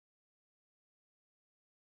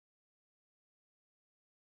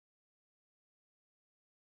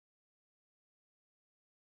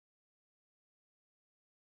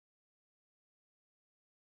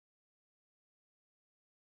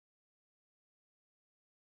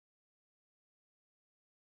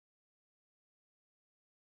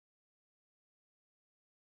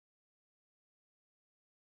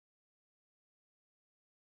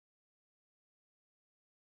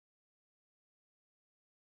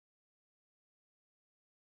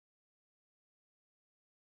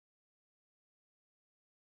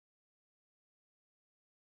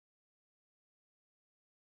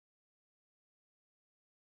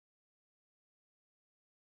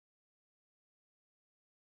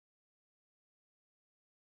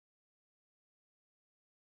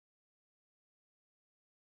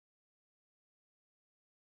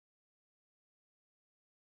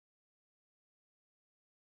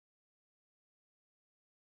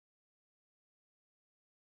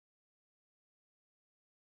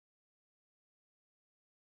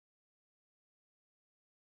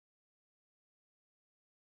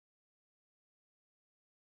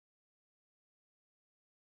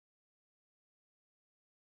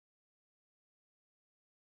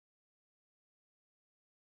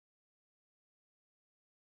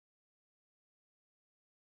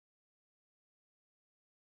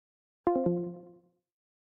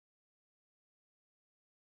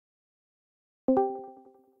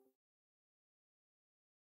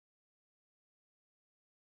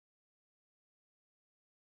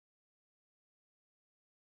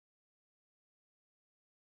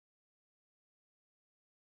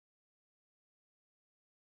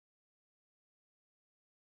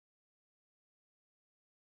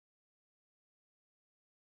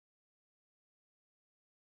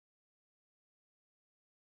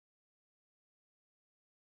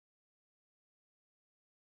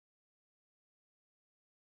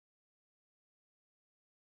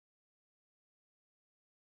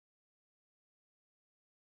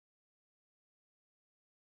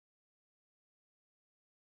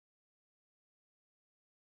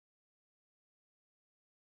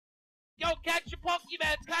Yo, catch your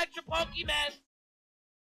Pokemon! Catch your Pokemon!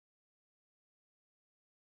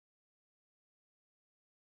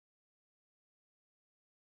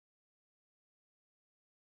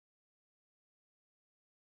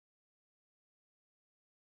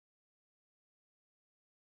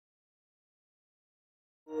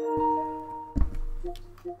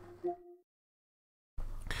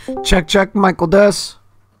 Check, check, Michael Des.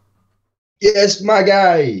 Yes, my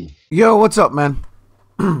guy. Yo, what's up, man?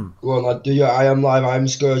 Go on, lad. Do your I am live. I am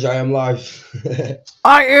Scourge. I am live.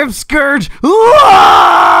 I am Scourge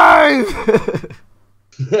live.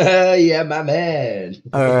 Yeah, my man.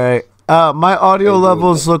 All right. My audio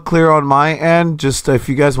levels look clear on my end. Just if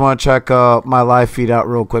you guys want to check my live feed out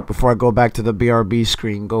real quick before I go back to the BRB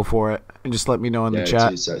screen, go for it. And just let me know in the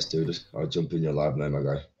chat. 2 sets, dude. I'll jump in your live now, my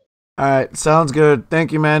guy. All right. Sounds good.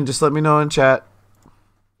 Thank you, man. Just let me know in chat.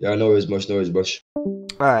 Yeah, no worries, much. No worries, bush. All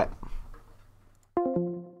right.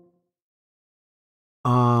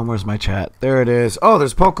 Where's my chat? There it is. Oh,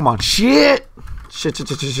 there's Pokemon. Shit.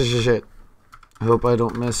 Shit. I hope I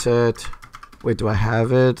don't miss it. Wait, do I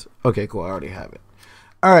have it? Okay, cool. I already have it.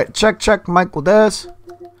 All right. Check, Michael Des.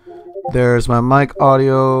 There's my mic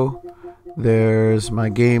audio. There's my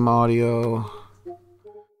game audio.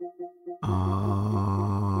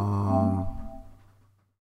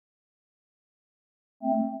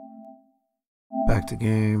 Back to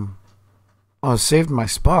game. Oh, saved my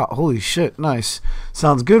spot. Holy shit. Nice.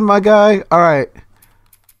 Sounds good, my guy. All right.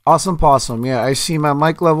 Awesome possum. Yeah, I see my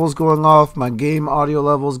mic levels going off. My game audio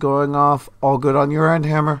levels going off. All good on your end,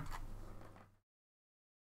 Hammer?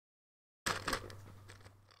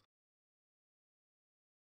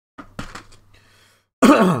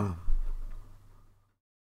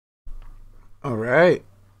 All right.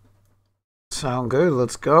 Sound good.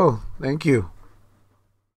 Let's go. Thank you.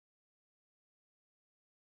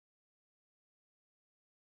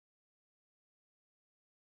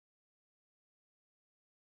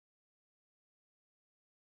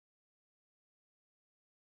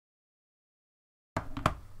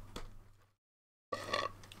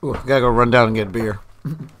 Ooh, I gotta go run down and get beer.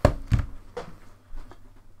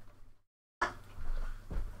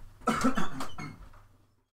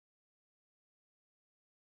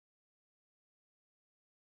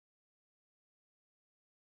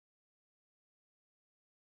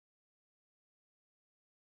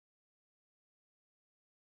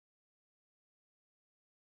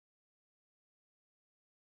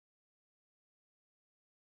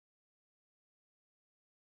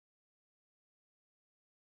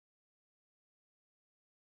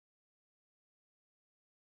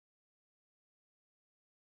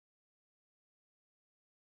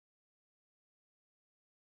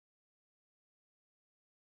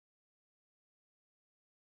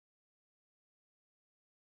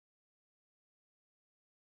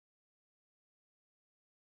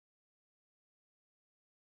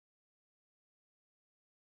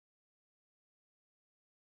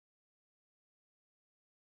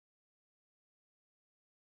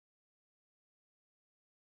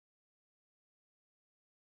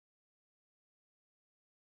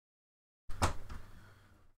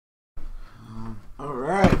 All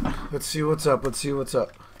right, let's see what's up.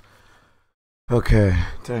 Okay,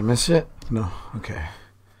 did I miss it? No. Okay.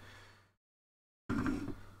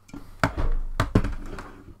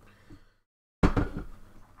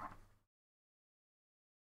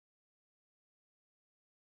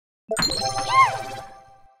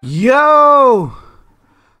 Yo!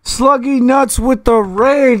 Sluggy Nuts with the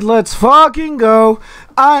raid. Let's fucking go.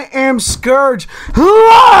 I am Scourge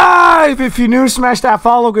live. If you're new, smash that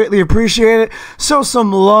follow. Greatly appreciate it. Show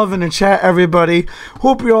some love in the chat, everybody.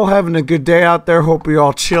 Hope you're all having a good day out there. Hope you're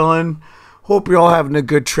all chilling. Hope you're all having a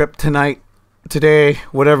good trip tonight, today,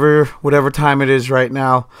 whatever time it is right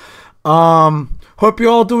now. Hope you're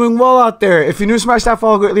all doing well out there. If you're new, smash that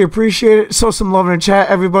follow, greatly appreciate it. Show some love in the chat,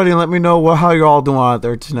 everybody, and let me know how you're all doing out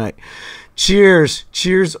there tonight.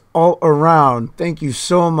 Cheers all around. Thank you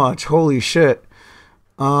so much. Holy shit.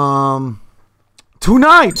 Tonight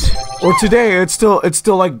or today, it's still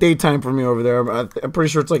like daytime for me over there. I'm pretty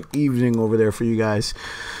sure it's like evening over there for you guys.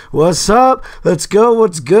 What's up? Let's go.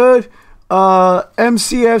 What's good?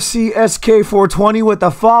 MCFC SK420 with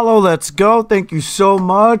the follow. Let's go. Thank you so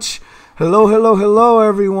much. Hello,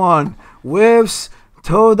 everyone. Whiffs,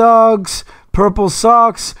 Toe Dogs, Purple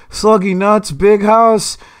Socks, Sluggy Nuts, Big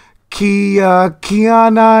House,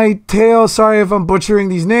 Kianai, Tail. Sorry if I'm butchering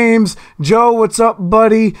these names. Joe, what's up,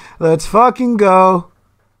 buddy? Let's fucking go.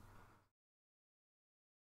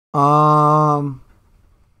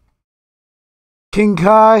 King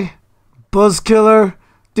Kai, Buzzkiller,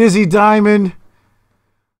 Dizzy Diamond,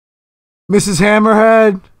 Mrs.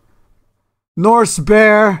 Hammerhead, Norse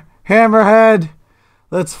Bear, Hammerhead.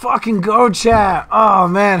 Let's fucking go, chat. Oh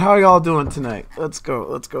man, how are y'all doing tonight? Let's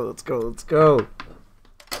go.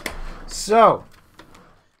 So,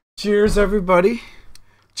 cheers everybody.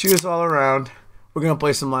 Cheers all around. We're gonna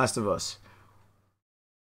play some Last of Us.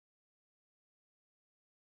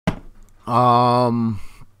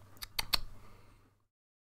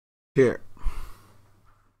 Here.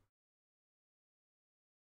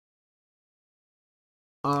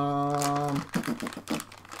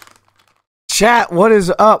 Chat, what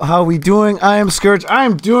is up? How we doing? I am Scourge. I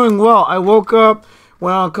am doing well. I woke up,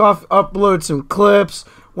 went on coffee, uploaded some clips,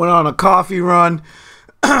 went on a coffee run.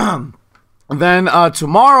 Then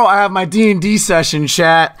tomorrow I have my D&D session,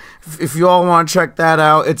 chat. If you all want to check that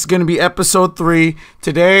out, it's going to be episode 3.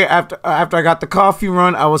 Today, after I got the coffee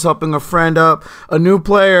run, I was helping a friend up. A new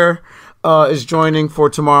player is joining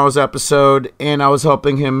for tomorrow's episode, and I was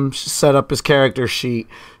helping him set up his character sheet.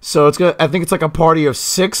 So I think it's like a party of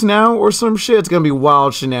 6 now or some shit. It's gonna be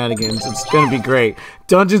wild shenanigans. It's gonna be great.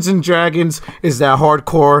 Dungeons and Dragons is that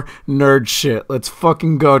hardcore nerd shit. Let's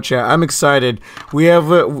fucking go, chat. I'm excited.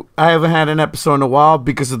 I haven't had an episode in a while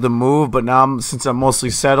because of the move, but now since I'm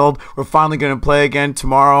mostly settled, we're finally gonna play again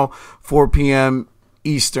tomorrow, 4 p.m.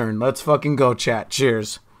 Eastern. Let's fucking go, chat.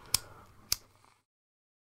 Cheers.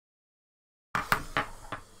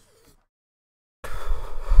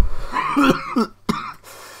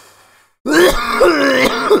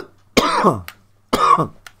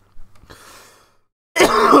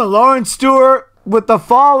 Lauren Stewart with the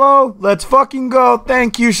follow. Let's fucking go.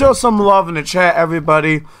 Thank you. Show some love in the chat,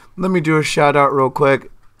 everybody. Let me do a shout out real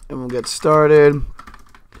quick and we'll get started.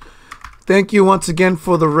 Thank you once again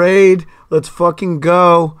for the raid. Let's fucking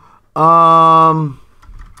go. And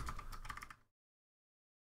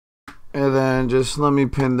then just let me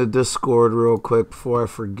pin the Discord real quick before I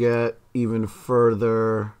forget even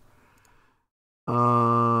further.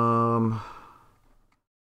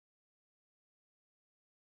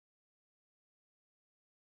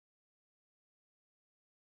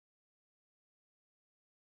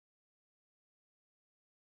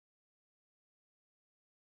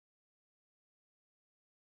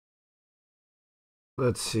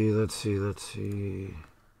 Let's see.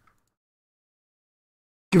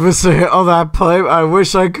 Give us a hit on that pipe. I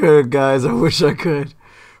wish I could, guys. I wish I could.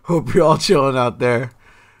 Hope you're all chilling out there.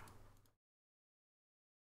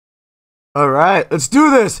 Alright, let's do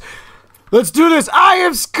this.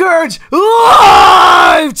 IAmScurge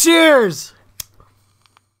live! Cheers!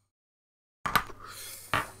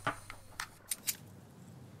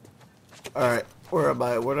 Alright, where am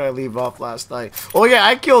I? Where did I leave off last night? Oh yeah,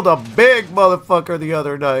 I killed a big motherfucker the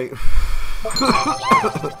other night.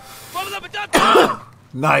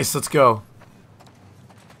 Nice, let's go.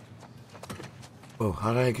 Oh,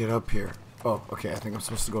 how did I get up here? Oh, okay, I think I'm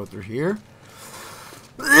supposed to go through here.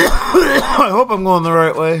 I hope I'm going the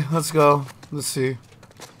right way. Let's go. Let's see.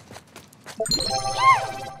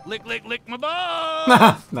 Lick my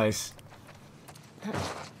ball. Nice.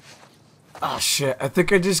 Ah, shit. I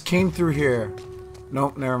think I just came through here.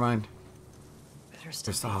 Nope, never mind. There's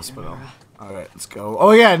the hospital. Alright, let's go.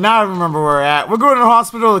 Oh, yeah, now I remember where we're at. We're going to the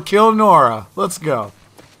hospital to kill Nora. Let's go.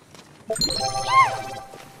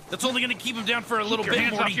 That's only gonna keep him down for a little bit,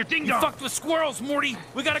 hands Morty. off your ding You dong. fucked with squirrels, Morty.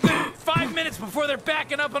 We got a good 5 minutes before they're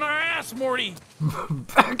backing up on our ass, Morty.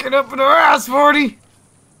 Backing up in our ass, Morty!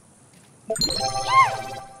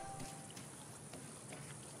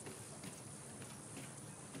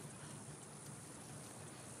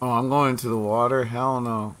 Oh, I'm going into the water? Hell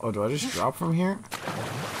no. Oh, do I just drop from here?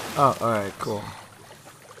 Oh, alright, cool.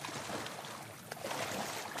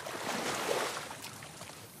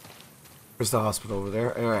 Where's the hospital over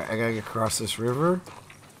there? Alright, I gotta get across this river.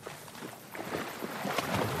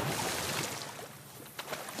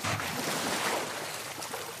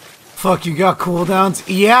 Fuck, you got cooldowns?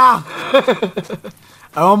 Yeah!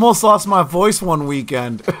 I almost lost my voice one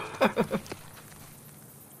weekend.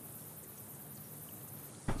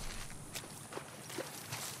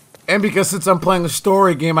 And because since I'm playing a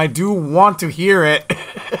story game, I do want to hear it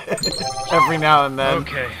every now and then.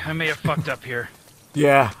 Okay, I may have fucked up here.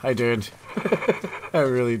 Yeah, I did. I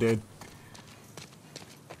really did.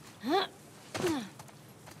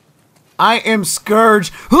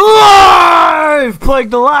 IAmScurge live! Playing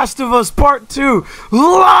The Last of Us Part 2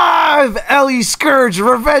 live! Ellie Scourge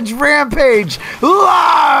Revenge Rampage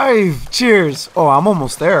live! Cheers. Oh, I'm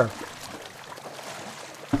almost there.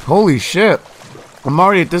 Holy shit. I'm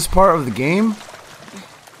already at this part of the game.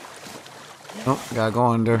 Oh, gotta go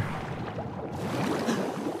under.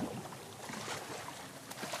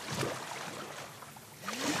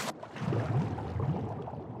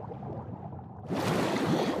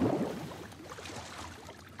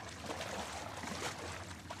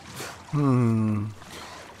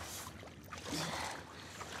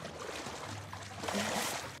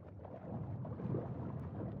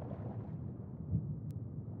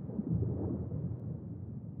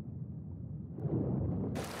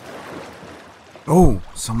 Oh,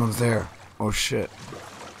 someone's there. Oh shit.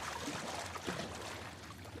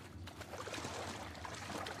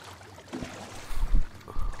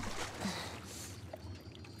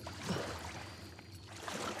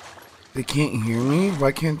 They can't hear me?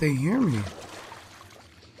 Why can't they hear me?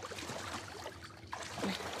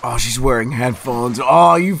 Oh, she's wearing headphones.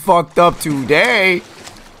 Oh, you fucked up today.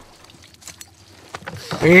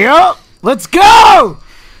 Yup. Let's go!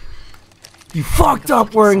 You fucked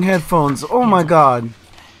up wearing headphones. Oh my god.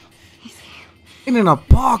 In an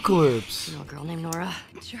apocalypse. Little girl named Nora.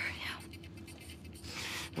 Sure, yeah.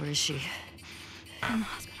 Where is she? In the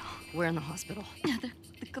hospital. Where in the hospital? Yeah,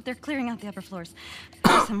 they're clearing out the upper floors.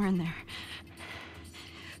 Somewhere in there.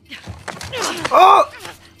 Oh!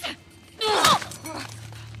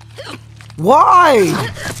 Why?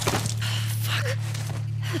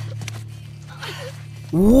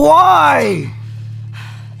 Why?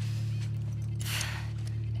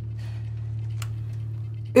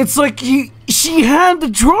 It's like she had the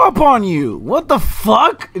drop on you. What the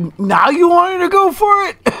fuck? Now you want her to go for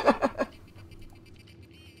it?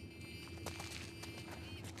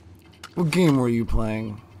 What game were you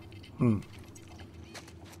playing?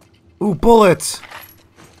 Ooh, bullets.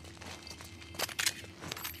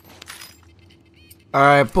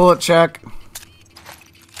 Alright, bullet check.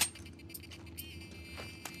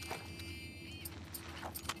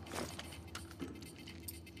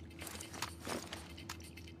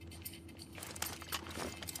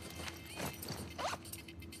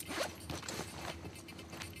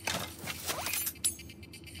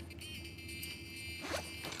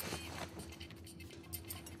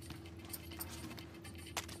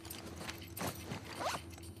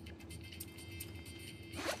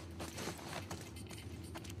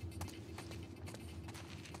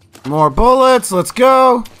 More bullets, let's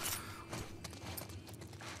go.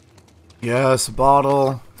 Yes,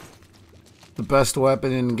 bottle. The best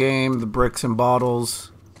weapon in the game, the bricks and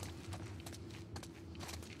bottles.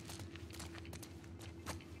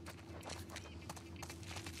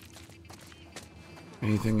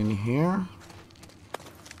 Anything in here?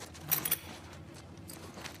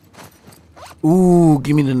 Ooh,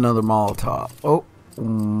 give me another Molotov. Oh.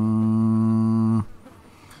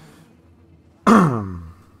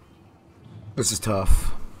 This is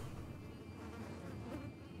tough.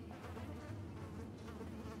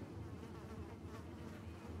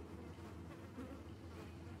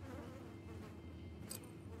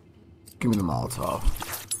 Give me the Molotov.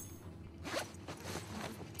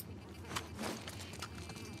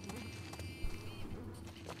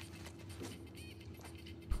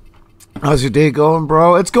 How's your day going,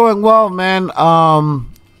 bro? It's going well, man.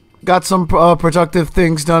 Got some productive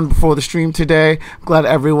things done before the stream today. Glad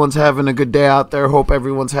everyone's having a good day out there. Hope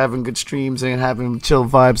everyone's having good streams and having chill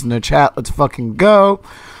vibes in their chat. Let's fucking go.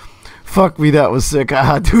 Fuck me, that was sick.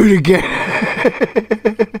 Do it again.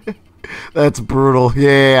 That's brutal.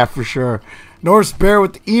 Yeah, for sure. Norse Bear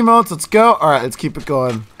with the emotes. Let's go. Alright, let's keep it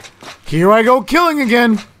going. Here I go, killing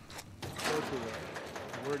again. The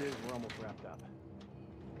word is we're almost wrapped up.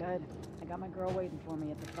 Good. I got my girl waiting for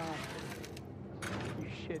me at the fire. You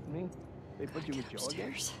shit me? They put you with Joe again?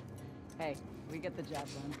 Upstairs. Hey, we get the job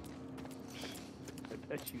done. I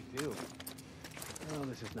bet you do. Oh,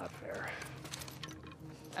 this is not fair.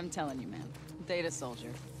 I'm telling you, man. Data soldier.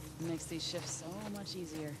 It makes these shifts so much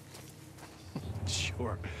easier.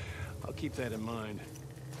 Sure. I'll keep that in mind.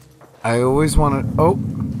 I always want to... Oh.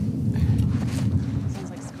 Sounds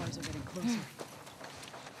like scars are getting closer.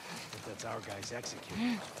 If that's our guys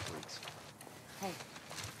executed those freaks. Hey,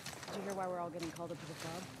 did you hear why we're all getting called up to the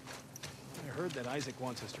club? I heard that Isaac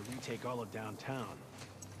wants us to retake all of downtown.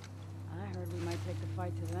 I heard we might take the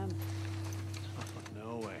fight to them.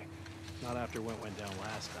 No way. Not after what went down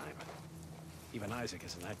last time. Even Isaac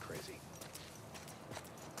isn't that crazy.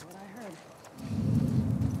 That's what I heard.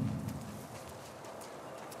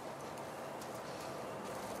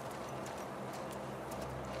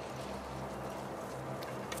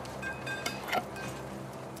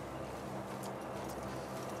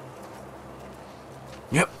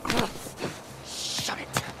 Yep.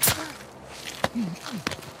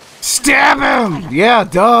 Stab him! Yeah,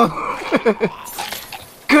 duh.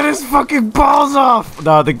 Cut his fucking balls off!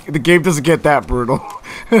 No, the game doesn't get that brutal.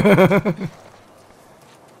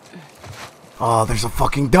 Oh, there's a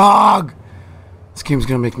fucking dog! This game's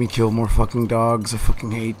gonna make me kill more fucking dogs. I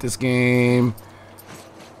fucking hate this game.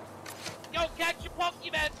 Yo, catch your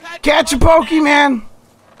Pokemon! Catch a Pokemon!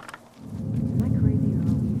 Am I crazy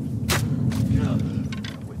or are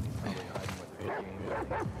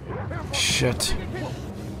we? Shit.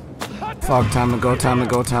 Fuck, time to go, time to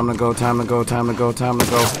go, time to go, time to go, time to go, time to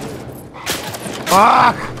go.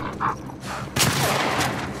 Fuck!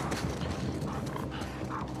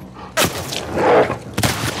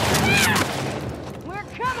 We're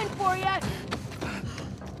coming for you!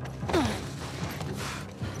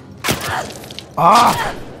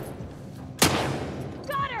 Ah!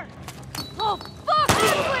 Got her! Oh, fuck!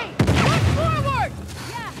 Quickly! Push forward!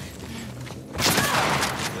 Yeah!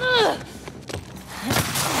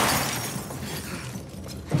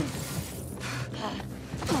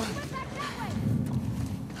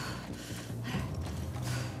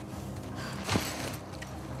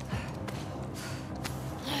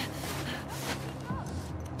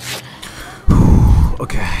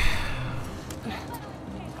 Okay.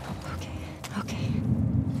 Okay.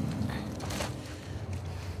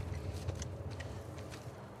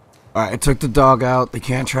 Alright, I took the dog out. They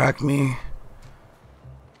can't track me.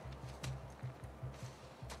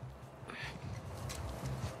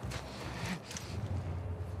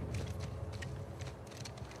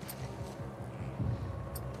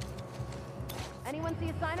 Anyone see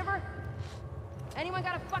a sign of her? Anyone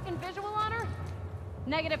got a fucking visual on her?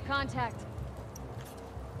 Negative contact.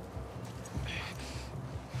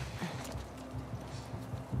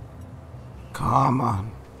 Come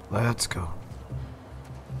on. Let's go.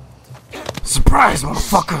 Surprise,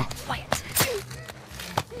 motherfucker!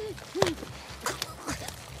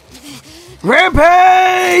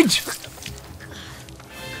 Rampage!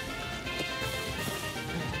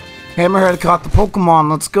 Hammerhead caught the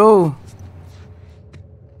Pokemon. Let's go.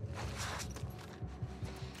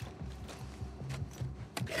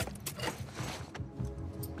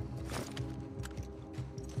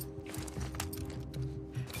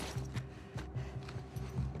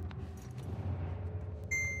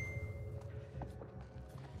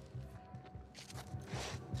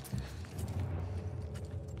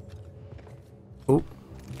 Oh.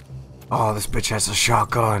 Oh, this bitch has a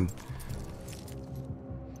shotgun.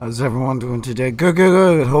 How's everyone doing today? Good, good,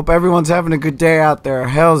 good. Hope everyone's having a good day out there.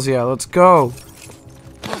 Hells yeah, let's go.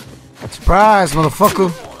 Surprise,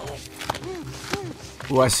 motherfucker.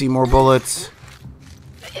 Ooh, I see more bullets.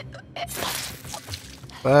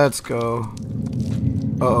 Let's go.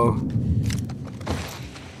 Uh-oh.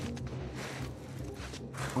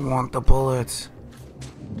 I want the bullets.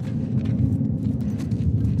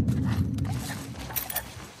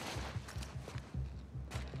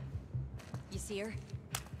 You see her?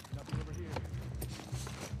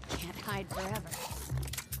 Can't hide forever.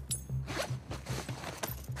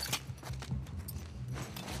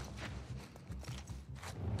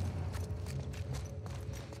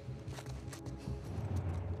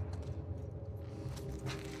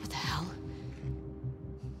 What the hell?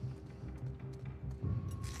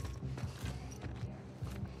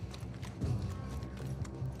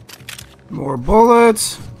 More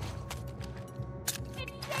bullets.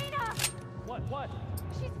 It's Dana! What?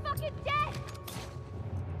 She's fucking dead!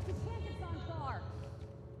 She can't have gone far.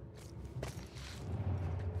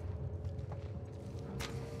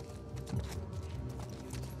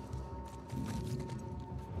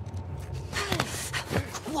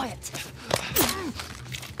 Quiet.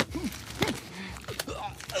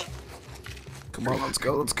 Come on, let's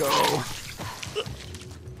go, let's go.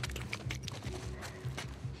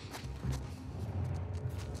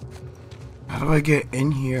 How do I get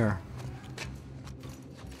in here?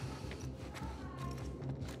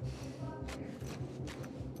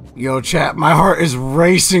 Yo, chat, my heart is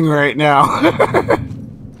racing right now.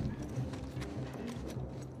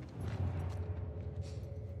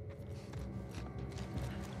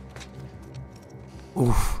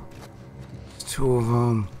 Oof. There's two of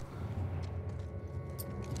them.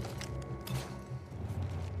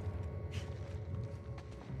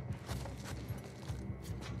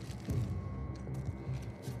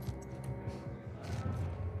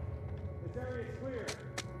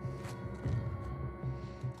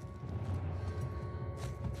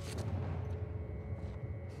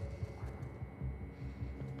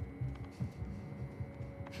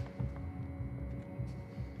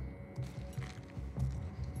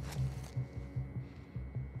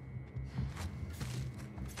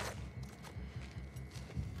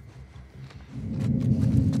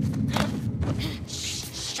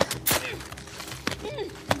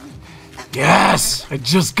 Yes! I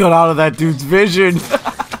just got out of that dude's vision.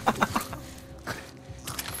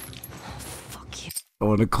 I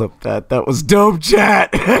want to clip that. That was dope, chat.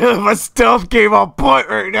 My stealth game on point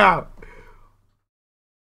right now.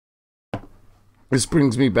 This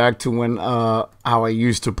brings me back to when, how I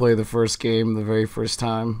used to play the first game the very first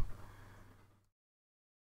time.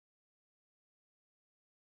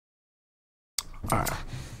 Alright.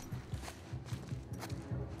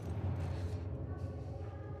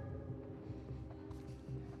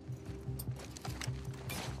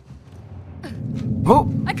 Oh!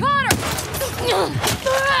 I caught her!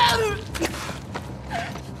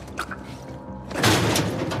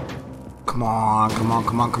 Come on, come on,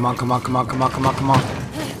 come on, come on, come on, come on, come on, come on, come on.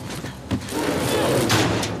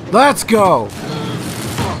 Let's go!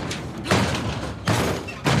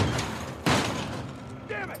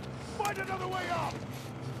 Damn it! Find another way up!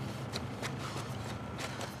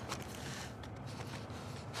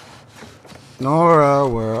 Nora,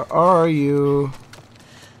 where are you?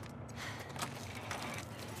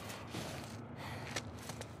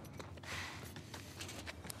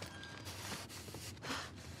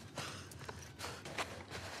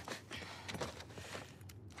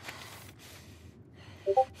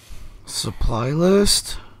 Supply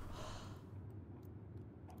list?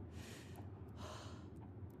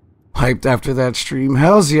 Hyped after that stream.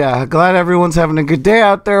 Hells yeah. Glad everyone's having a good day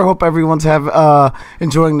out there. Hope everyone's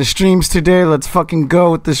enjoying the streams today. Let's fucking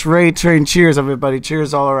go with this raid train. Cheers, everybody.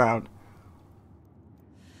 Cheers all around.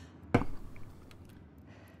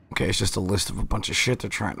 Okay, it's just a list of a bunch of shit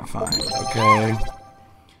they're trying to find. Okay.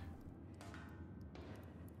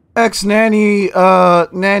 Ex-nanny,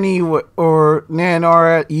 nanny or nan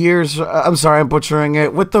are at years. I'm sorry, I'm butchering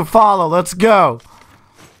it. With the follow, let's go.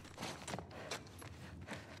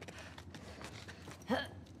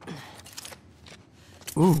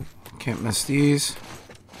 Ooh, can't miss these.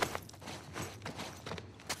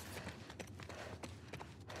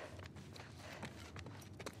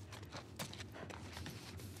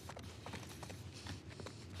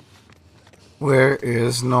 Where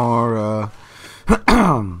is Nora?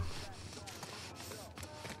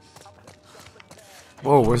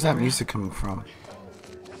 Whoa, where's that music coming from?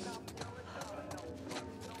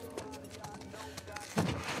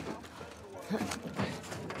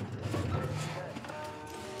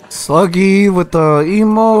 Sluggy with the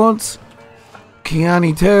emotes.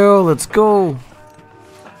 Kiani tail, let's go.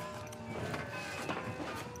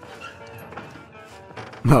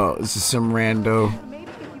 No, this is some rando. Maybe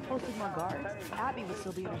if you posted more guards, Abby would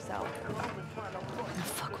still be herself. The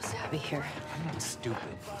fuck was Abby here? I'm not stupid.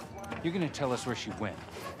 You're gonna tell us where she went.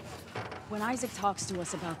 When Isaac talks to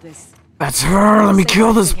us about this, That's her. Let me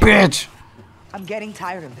kill this bitch. I'm getting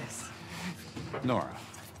tired of this. Nora.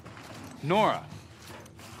 Nora!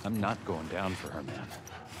 I'm not going down for her, man.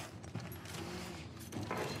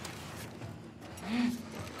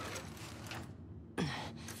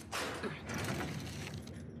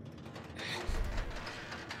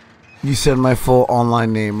 You said my full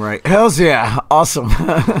online name right. Hells yeah. Awesome.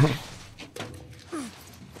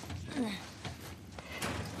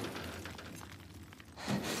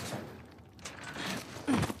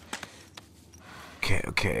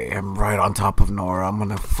 Okay, I'm right on top of Nora. I'm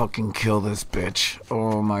gonna fucking kill this bitch.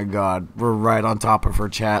 Oh my god. We're right on top of her,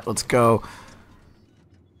 chat. Let's go.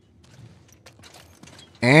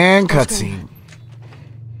 And cutscene.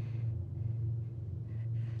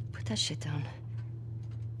 put that shit down.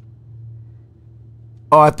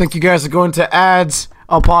 Oh, I think you guys are going to ads.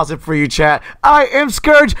 I'll pause it for you, chat.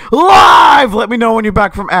 IAmScurge live! Let me know when you're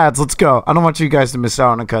back from ads. Let's go. I don't want you guys to miss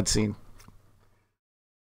out on a cutscene.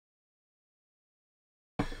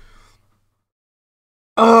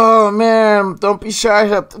 Oh man, don't be shy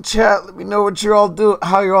up the chat. Let me know what you're all doing,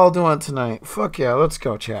 how you're all doing tonight. Fuck yeah, let's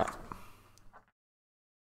go, chat.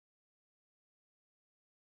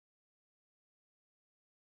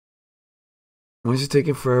 Why is it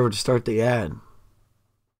taking forever to start the ad?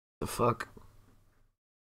 The fuck?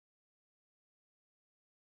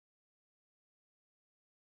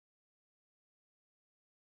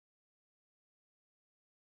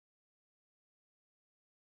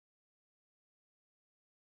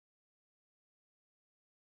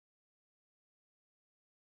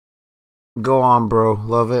 Go on, bro.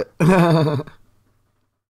 Love it.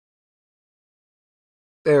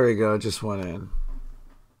 There we go. Just went in.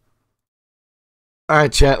 All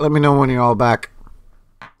right, chat. Let me know when you're all back.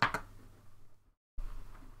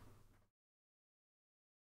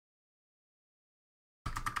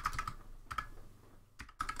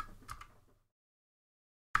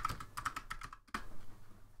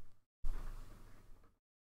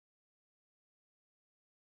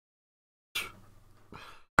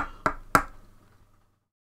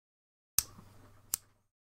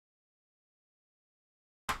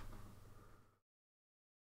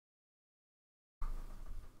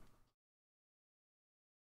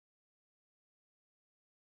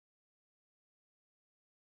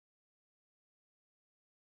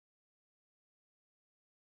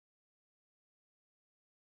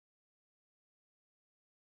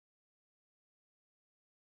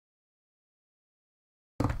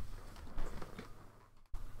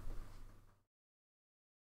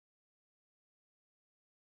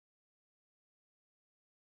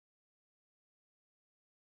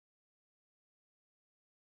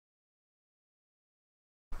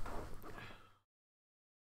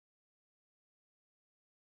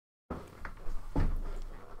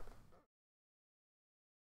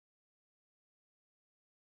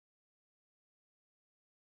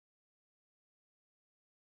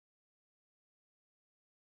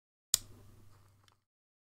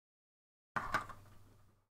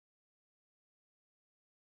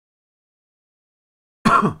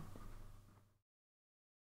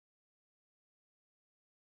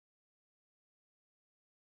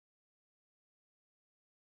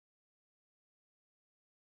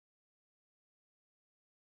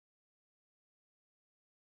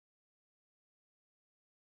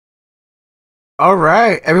 All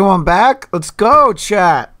right, everyone back? Let's go,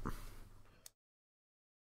 chat.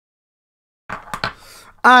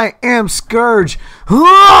 IAmScurge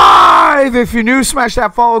live. If you're new, smash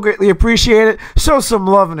that follow. Greatly appreciate it. Show some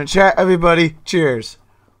love in the chat, everybody. Cheers.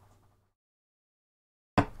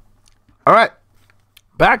 All right,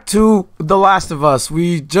 back to The Last of Us.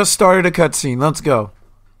 We just started a cutscene. Let's go.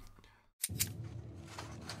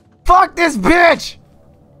 Fuck this bitch!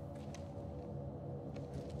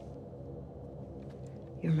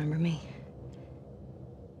 You remember me?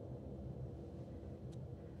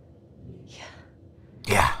 Yeah.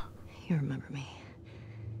 Yeah. You remember me.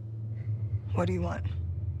 What do you want?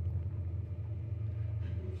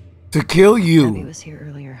 To kill Abby you. was here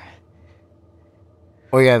earlier.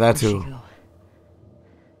 Oh yeah, that Where'd she too. go?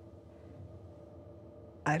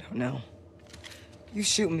 I don't know. You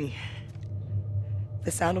shoot me.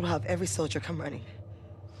 The sound will have every soldier come running.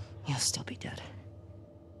 You'll still be dead.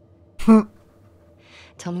 Hmm.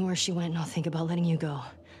 Tell me where she went and I'll think about letting you go.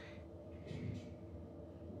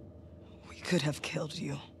 We could have killed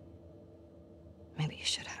you. Maybe you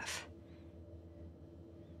should have.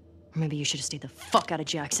 Or maybe you should have stayed the fuck out of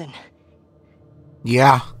Jackson.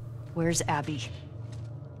 Yeah. Where's Abby?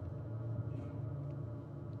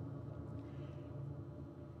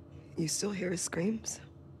 You still hear his screams?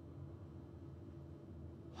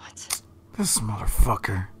 What? This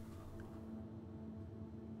motherfucker.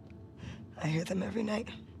 I hear them every night.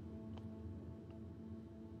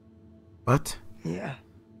 What? Yeah.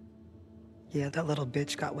 Yeah, that little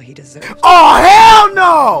bitch got what he deserved. Oh, hell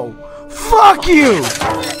no! Fuck you!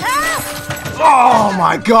 Oh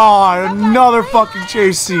my god, another fucking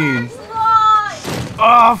chase scene.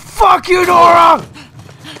 Oh, fuck you, Nora!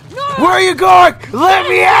 Where are you going? Let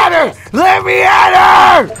me at her! Let me at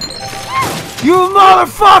her! You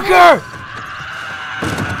motherfucker!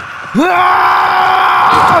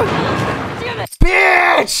 Ah!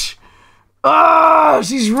 Bitch! Oh,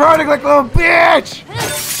 she's running like a little bitch!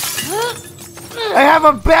 I have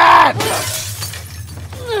a bat!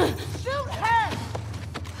 Shoot her!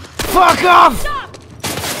 Fuck off! Stop!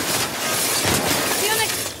 Damn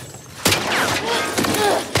it!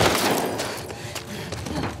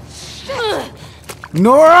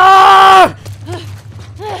 Nora!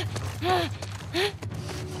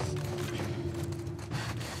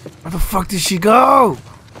 Where the fuck did she go?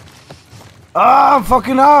 Ah, I'm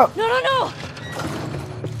fucking up! No, no, no!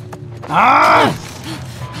 Ah!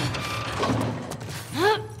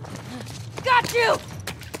 Got you!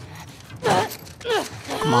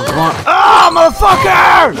 Come on, come on. Ah,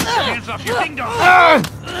 motherfucker! Hands up, you ding dong! Ah!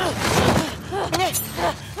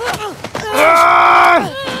 Ah!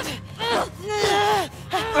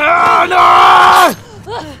 Ah, no!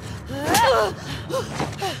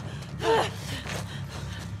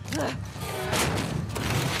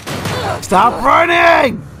 Stop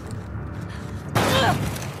running!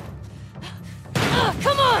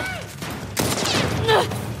 Come on!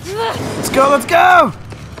 Let's go, let's go!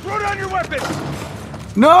 Throw down your weapon!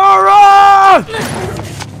 Nora!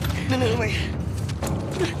 No, wait.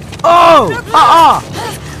 Oh!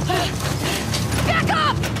 Back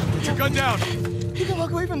up! Put your gun down! You can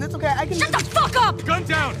walk away from this, okay? I can. Shut the fuck up! Gun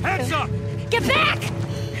down! Hands up! Get back!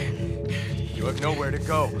 You have nowhere to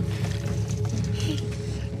go.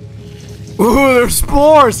 Ooh, there's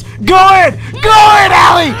spores! Go in! Go in,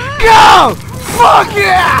 Allie! Go! Fuck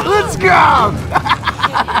yeah! Let's go!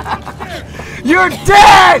 You're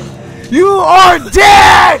dead! You are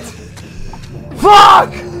dead!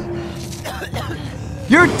 Fuck!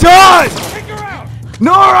 You're done! Take her out!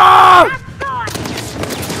 Nora!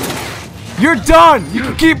 You're done! You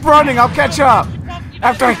can keep running, I'll catch up!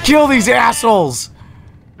 After I kill these assholes!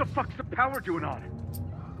 What the fuck's the power doing on?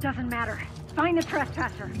 Doesn't matter. Find the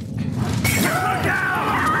trespasser.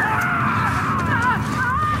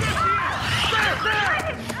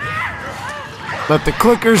 Let the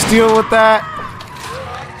clickers deal with that.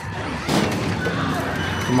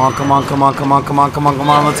 Come on, come on, come on, come on, come on, come on, come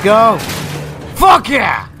on, let's go! Fuck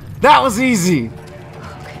yeah! That was easy!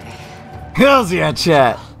 Hells yeah,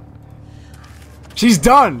 chat. She's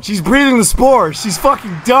done. She's breathing the spores. She's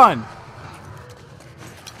fucking done.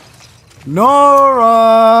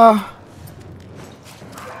 Nora!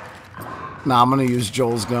 Nah, I'm gonna use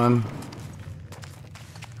Joel's gun.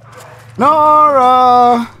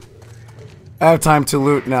 Nora! I have time to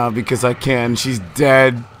loot now because I can. She's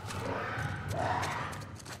dead.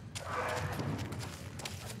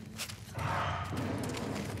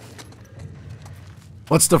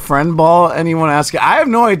 What's the friend ball? Anyone asking? I have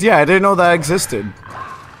no idea. I didn't know that existed.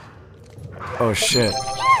 Oh shit.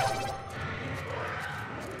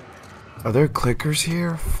 Are there clickers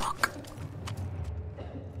here? Fuck.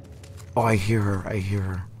 Oh, I hear her. I hear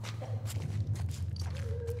her.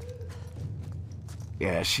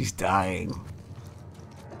 Yeah, she's dying.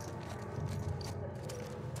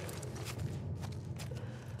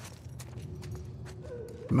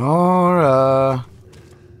 Nora.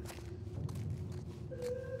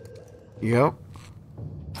 Yep.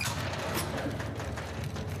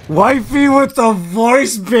 Wifey with the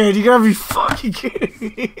voice band. You gotta be fucking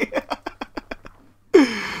kidding me.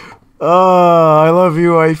 Oh, I love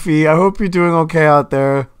you, wifey. I hope you're doing okay out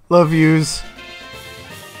there. Love yous.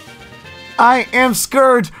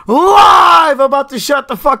 IAmScurge live! About to shut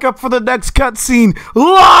the fuck up for the next cutscene.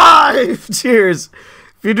 Live! Cheers.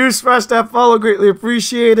 If you do smash that follow, greatly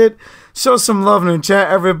appreciate it. Show some love in the chat,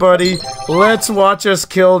 everybody. Let's watch us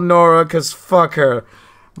kill Nora, cause fuck her.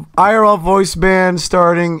 IRL voice band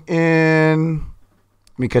starting in...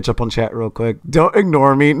 Let me catch up on chat real quick. Don't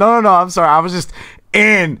ignore me. No, I'm sorry. I was just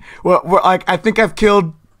in. Well, like, I think I've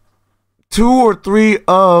killed 2 or 3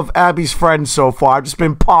 of Abby's friends so far. I've just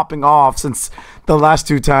been popping off since the last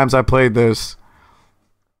 2 times I played this.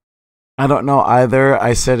 I don't know either.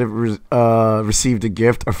 I said it received a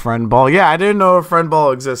gift, a friend ball. Yeah, I didn't know a friend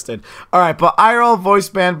ball existed. All right, but IRL voice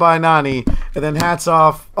band by Nani, and then hats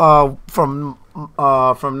off from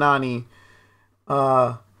Nani.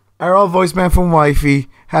 IRL voice band from Wifey.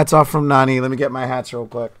 Hats off from Nani. Let me get my hats real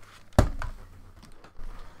quick.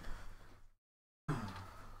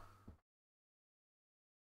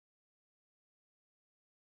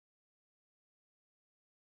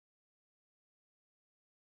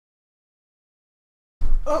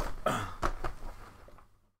 Oh.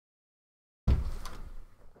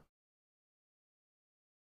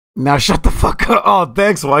 Now shut the fuck up. Oh,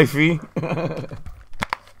 thanks, wifey.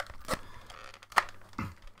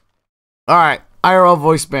 Alright, IRL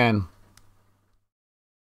voice band.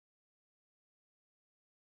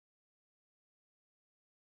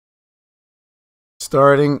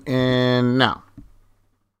 Starting in now.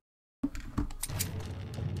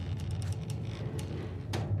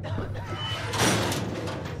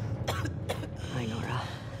 Hi, Nora.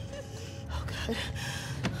 Oh God.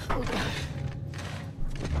 Oh God.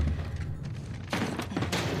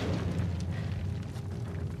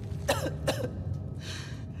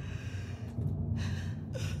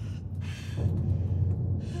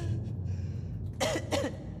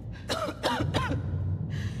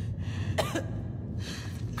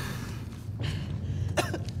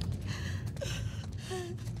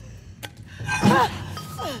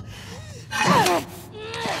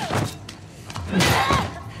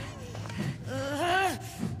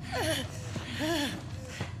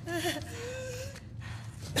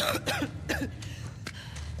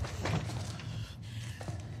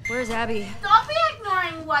 Where's Abby? Don't be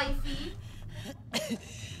ignoring wifey.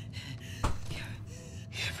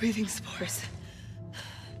 You're breathing spores.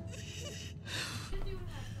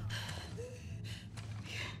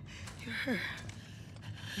 You're her.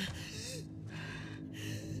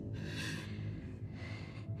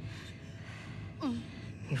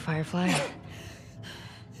 Firefly?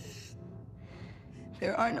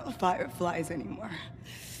 There are no fireflies anymore.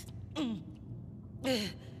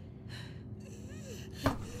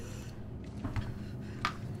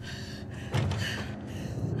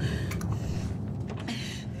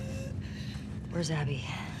 Where's Abby?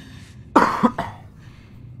 I'm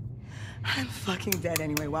fucking dead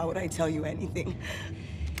anyway. Why would I tell you anything?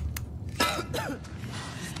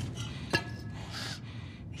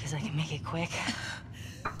 Because I can make it quick.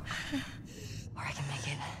 Or I can make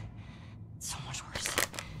it so much worse.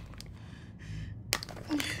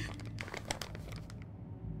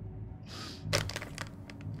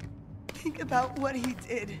 Think about what he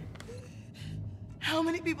did. How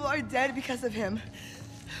many people are dead because of him?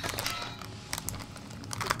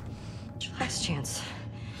 It's your last chance.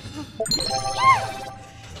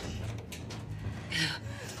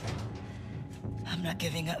 I'm not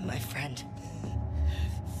giving up, my friend.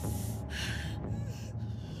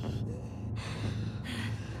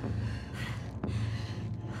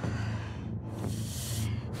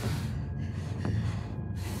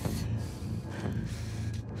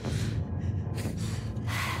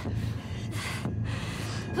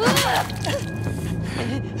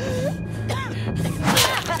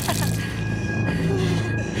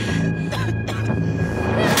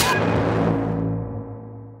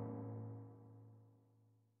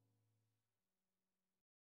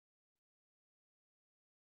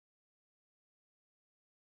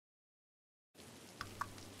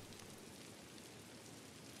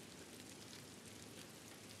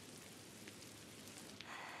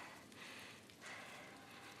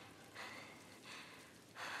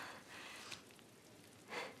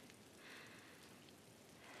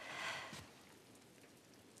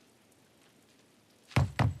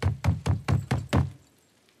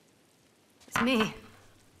 It's me.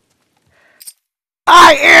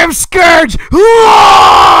 IAmScurge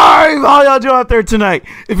live! How y'all doing out there tonight?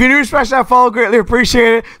 If you're new, smash that follow, greatly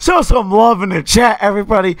appreciate it. Show some love in the chat,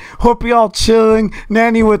 everybody. Hope y'all chilling.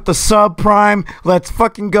 Nanny with the sub prime. Let's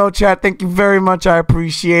fucking go, chat. Thank you very much. I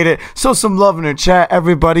appreciate it. Show some love in the chat,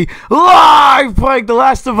 everybody. Live playing The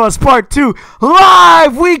Last of Us Part 2.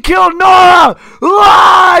 Live! We killed Nora!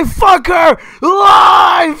 Live! Fuck her!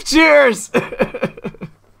 Live! Cheers!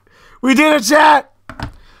 We did it, chat.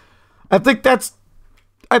 I think that's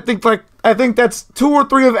 2 or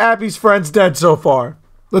 3 of Abby's friends dead so far.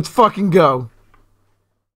 Let's fucking go.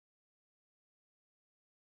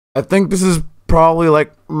 I think this is probably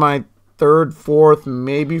like my 3rd, 4th,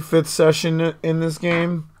 maybe 5th session in this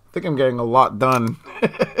game. I think I'm getting a lot done.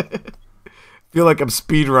 Feel like I'm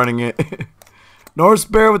speedrunning it. Norse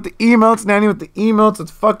Bear with the emotes, Nanny with the emotes. Let's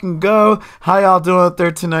fucking go. How y'all doing out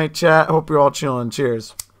there tonight, chat? Hope you're all chilling.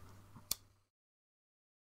 Cheers.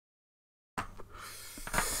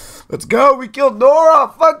 Let's go! We killed Nora!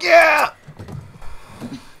 Fuck yeah!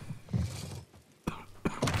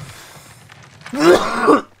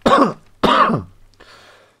 Are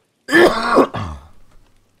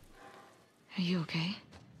you okay?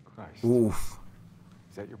 Christ. Oof.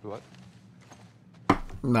 Is that your blood?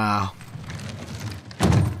 Nah.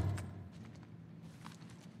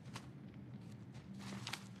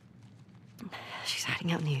 She's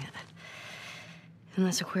hiding out in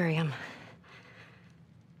this aquarium.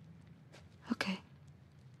 Okay.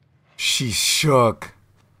 She's shook.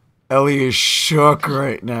 Ellie is shook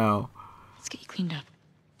right now. Let's get you cleaned up.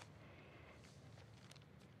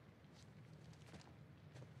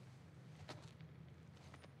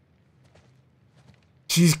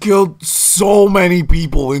 She's killed so many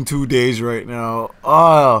people in 2 days right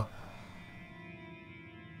now.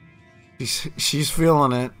 She's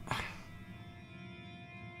feeling it.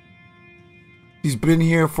 She's been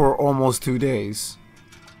here for almost 2 days.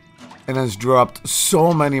 And has dropped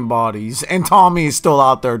so many bodies. And Tommy is still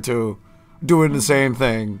out there too. Doing the same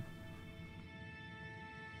thing.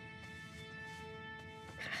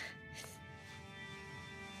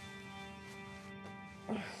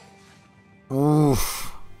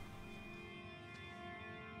 Oof.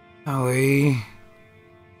 Ellie.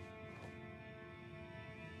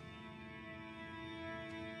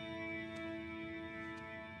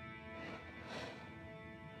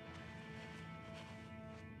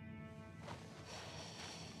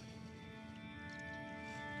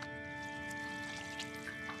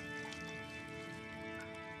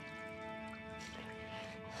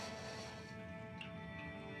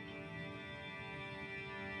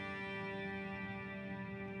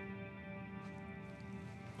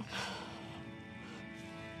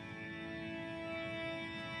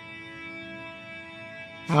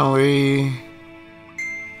 Ellie.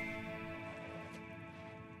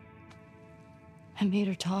 I made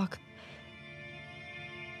her talk.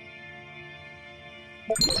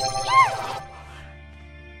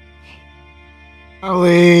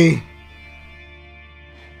 Ellie.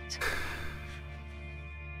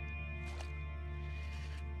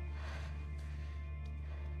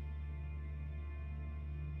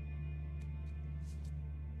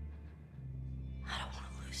 I don't want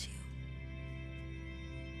to lose you.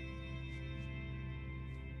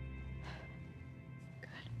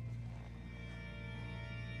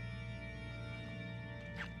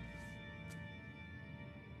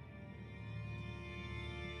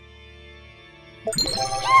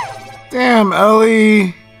 Damn,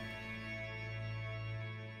 Ellie.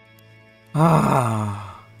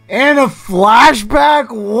 Ah. And a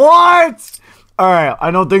flashback? What? Alright,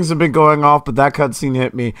 I know things have been going off, but that cutscene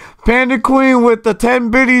hit me. Panda Queen with the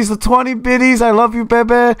 10 biddies, the 20 biddies. I love you,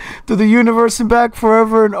 baby. To the universe and back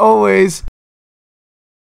forever and always.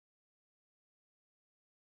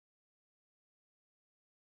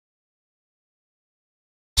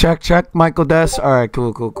 Check, check, Michael Dess. Alright,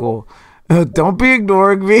 cool. Don't be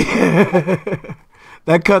ignoring me.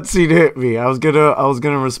 That cutscene hit me. I was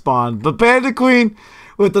gonna respond. But Panda Queen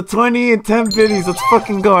with the 20 and 10 biddies. Let's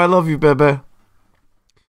fucking go. I love you, baby.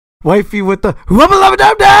 Wifey with the wubba lubba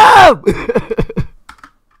dub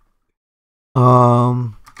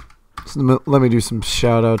dub. So let me do some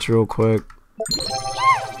shout outs real quick.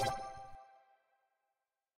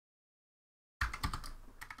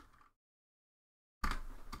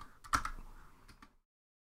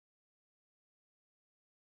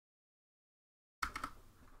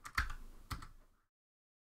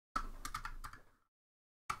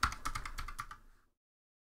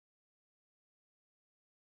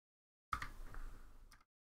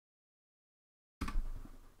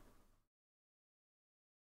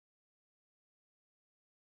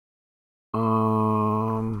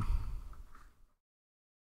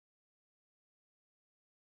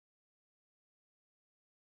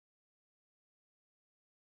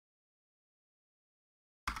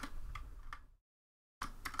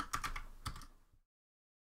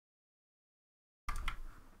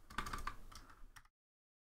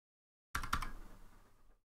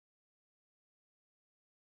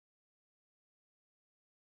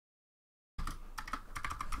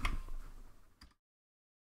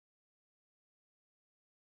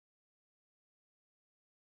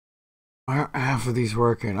 Why aren't half of these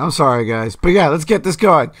working? I'm sorry, guys. But yeah, let's get this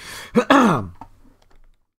going.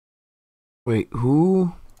 Wait,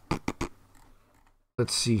 who?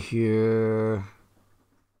 Let's see here.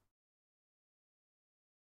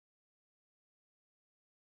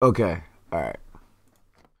 Okay, alright.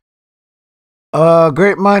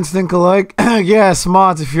 Great minds think alike. Yes,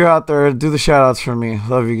 mods, if you're out there, do the shoutouts for me.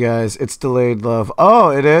 Love you guys. It's delayed love. Oh,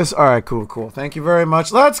 it is? Alright, cool. Thank you very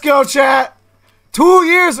much. Let's go, chat! 2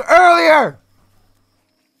 years earlier!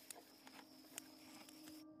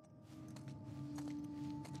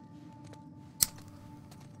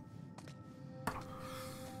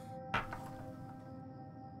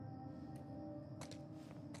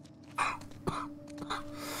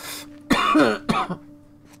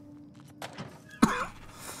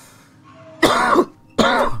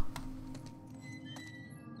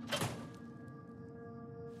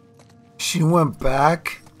 She went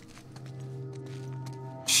back?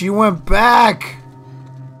 She went back!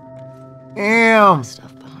 Damn!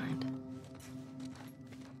 Stuff behind.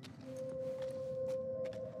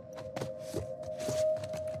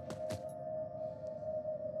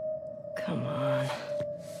 Come on.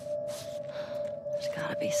 There's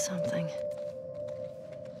gotta be something.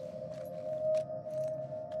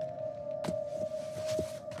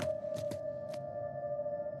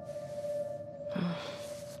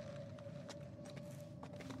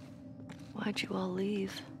 Why'd you all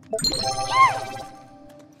leave?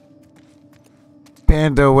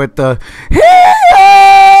 Panda with the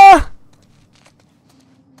yeah!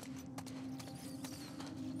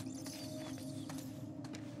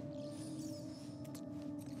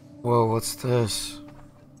 Whoa, what's this?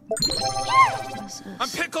 What is this? I'm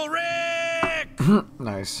Pickle Rick!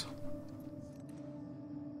 Nice.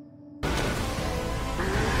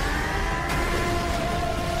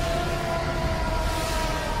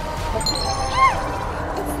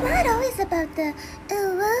 It's not always about the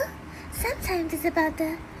ooh. Sometimes it's about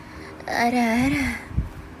the ara.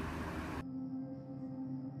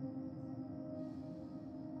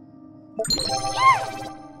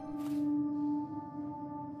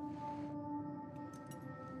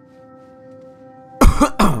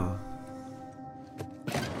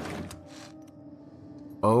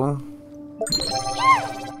 Oh.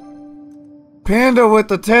 Panda with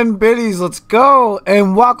the 10 biddies, let's go!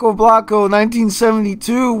 And Wako Blocko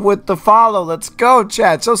 1972 with the follow, let's go,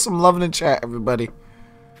 chat. Show some love in the chat, everybody.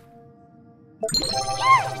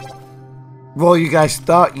 Well, you guys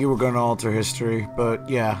thought you were going to alter history, but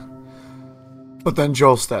yeah. But then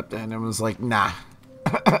Joel stepped in and was like, nah.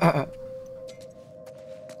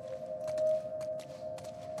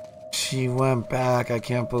 She went back. I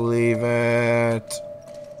can't believe it.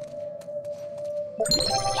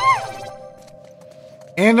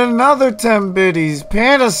 And another 10 biddies.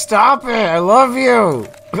 Panda, stop it. I love you.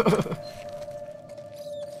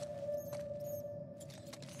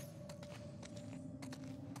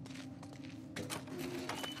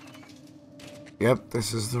 Yep,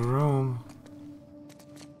 this is the room.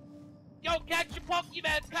 Yo, catch your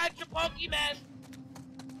Pokemon! Catch your Pokemon!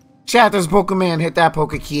 Chat, there's Pokemon. Hit that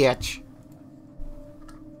Pokecatch.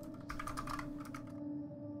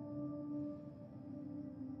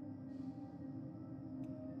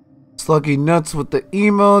 Sluggy Nuts with the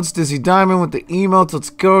emotes. Dizzy Diamond with the emotes. Let's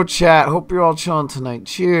go, chat. Hope you're all chilling tonight.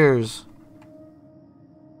 Cheers.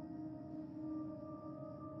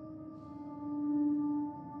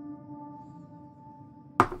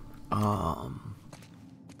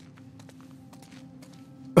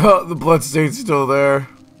 The bloodstain's still there.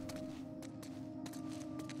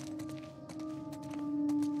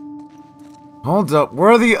 Hold up,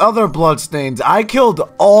 where are the other bloodstains? I killed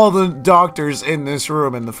all the doctors in this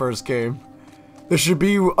room in the first game. There should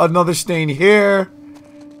be another stain here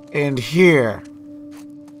and here.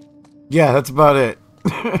 Yeah, that's about it.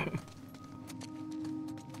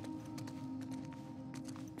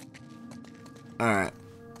 Alright,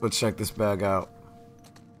 let's check this bag out.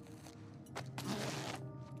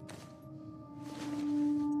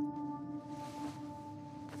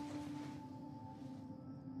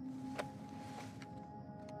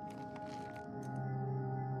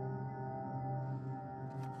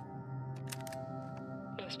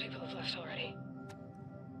 Most people have left already.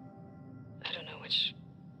 I don't know which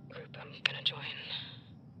group I'm gonna join.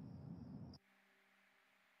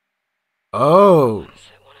 Oh. Ones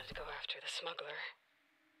that wanted to go after the smuggler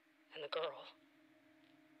and the girl.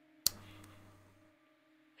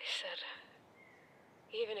 They said,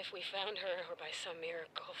 even if we found her or by some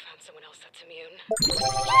miracle found someone else that's immune,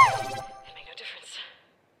 it made no difference.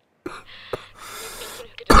 Maybe someone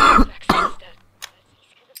who could develop vaccines dead.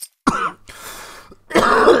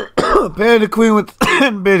 Panda Queen with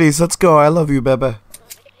 10 biddies. Let's go. I love you, Bebe. Or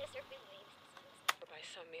by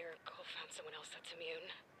some miracle found someone else that's immune.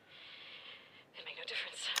 It made no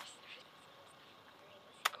difference.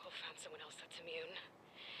 Found someone else that's immune.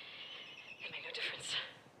 It made no difference.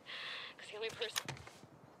 Because the only person...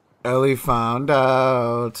 Ellie found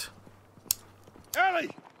out. Ellie!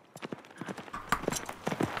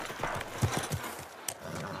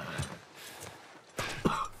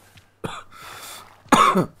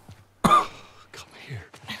 Come here.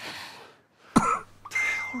 What the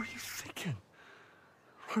hell were you thinking?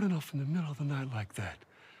 Running off in the middle of the night like that.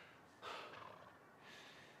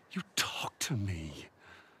 You talk to me.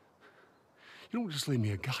 You don't just leave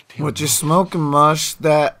me a goddamn... What you smoking, Mush?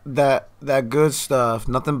 That good stuff.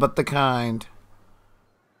 Nothing but the kind.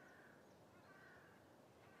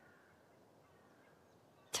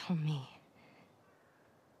 Tell me.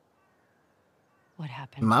 What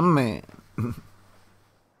happened? My man.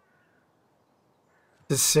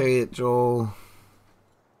 Just say it, Joel.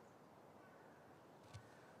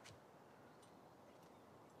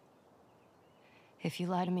 If you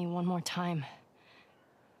lie to me one more time,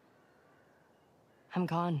 I'm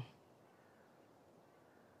gone.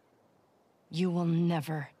 You will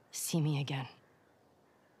never see me again.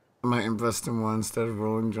 I might invest in one instead of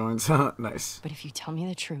rolling joints. Nice. But if you tell me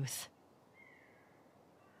the truth,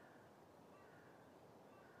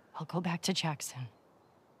 I'll go back to Jackson.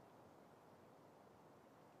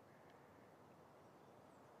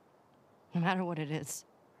 No matter what it is.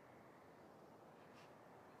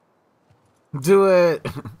 Do it.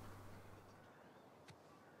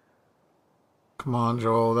 Come on,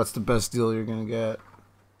 Joel. That's the best deal you're gonna get.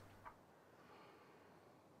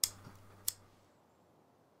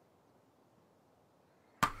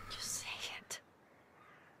 Just say it.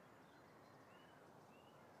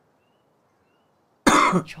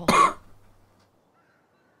 Joel.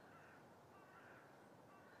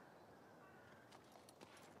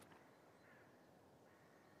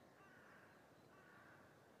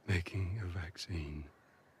 Making a vaccine.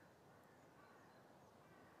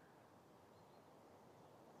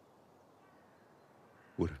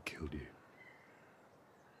 Would have killed you.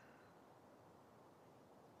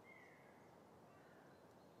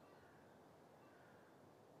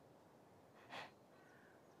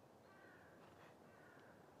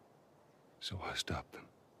 So I stopped them.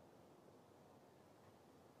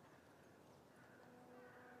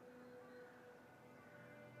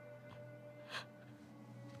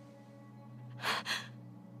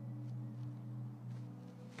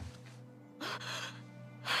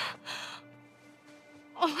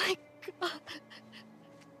 Oh my God.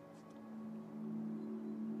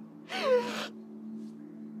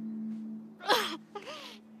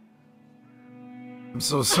 I'm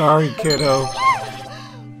so sorry, kiddo.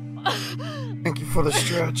 Thank you for the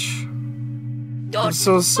stretch. Don't I'm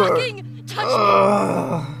so sorry. fucking touch me.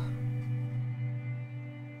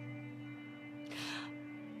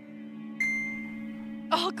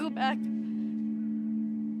 I'll go back.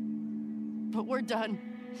 But we're done.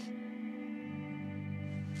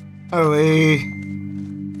 Ellie.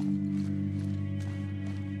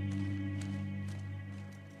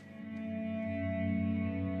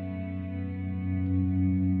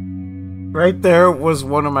 Right there was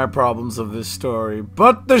one of my problems of this story,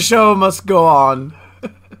 but the show must go on.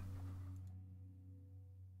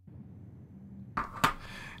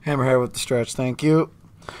 Hammerhead with the stretch, thank you.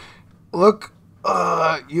 Look,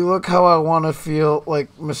 you look how I want to feel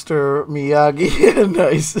like Mr. Miyagi.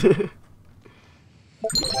 Nice.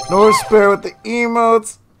 Nor spare with the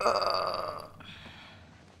emotes.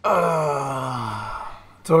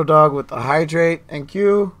 Toe Dog with the hydrate, thank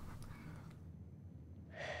you.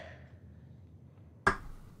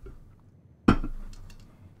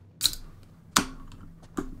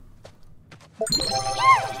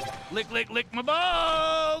 Lick, lick, lick my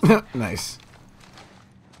balls! Nice.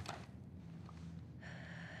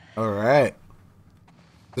 Alright.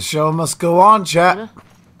 The show must go on, chat.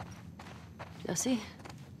 Jesse?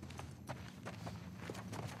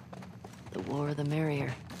 The more the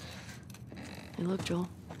merrier. Hey, look, Joel.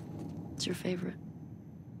 It's your favorite.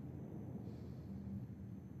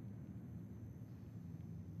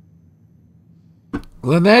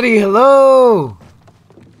 Linetti, hello!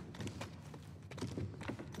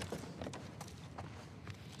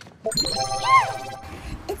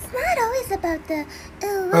 It's not always about the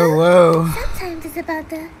Oh, whoa. Sometimes it's about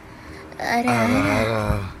the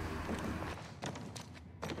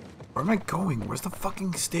Where am I going? Where's the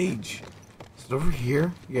fucking stage? Is it over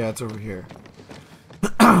here? Yeah, it's over here.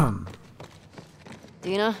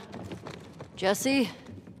 Dina? Jesse?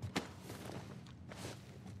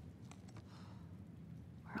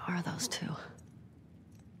 Where are those two?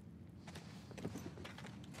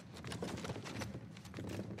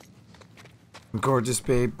 Gorgeous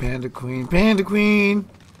babe, Panda Queen, Panda Queen!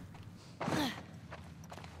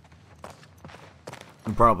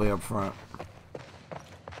 I'm probably up front.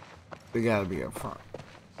 We gotta be up front.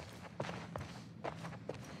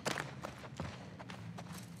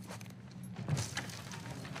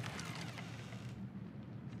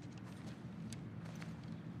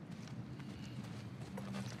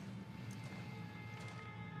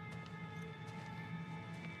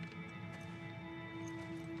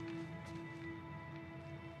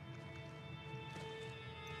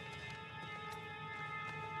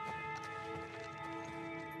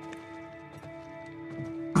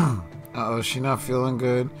 Uh-oh, she not feeling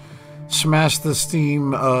good. Smash the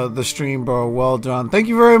stream, bro. Well done. Thank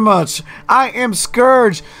you very much.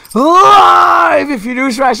 IAmScurge live. If you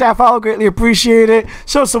do, smash that follow. Greatly appreciate it.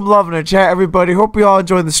 Show some love in the chat, everybody. Hope you all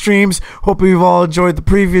enjoyed the streams. Hope you've all enjoyed the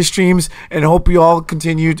previous streams. And hope you all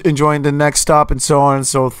continued enjoying the next stop and so on and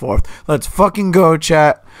so forth. Let's fucking go,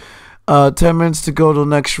 chat. 10 minutes to go to the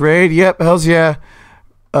next raid. Yep, hells yeah.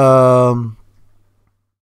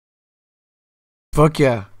 Fuck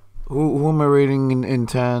yeah. Who am I rating in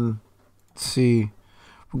 10? Let's see.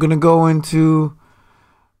 We're gonna go into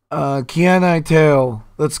Kianai Tale.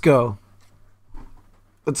 Let's go.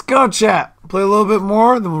 Let's go, chat. Play a little bit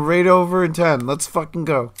more, then we'll rate over in 10. Let's fucking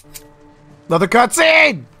go. Another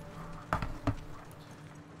cutscene!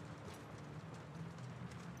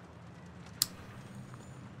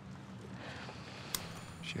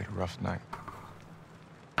 She had a rough night.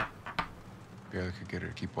 Barely could get her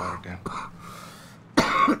to keep water down.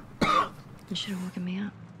 You should have woken me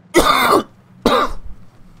up.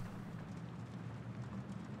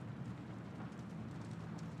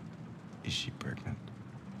 Is she pregnant?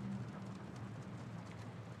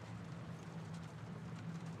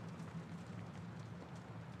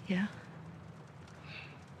 Yeah?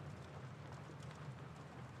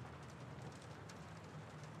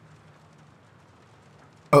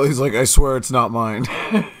 Oh, he's like, I swear it's not mine.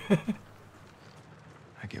 I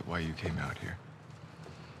get why you came out here.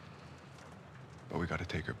 But we gotta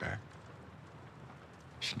take her back.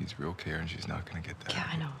 She needs real care and she's not gonna get that. Yeah,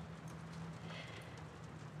 I know.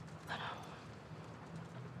 But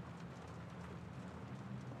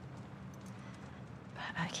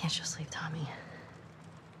I can't just leave Tommy.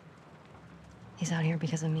 He's out here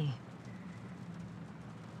because of me.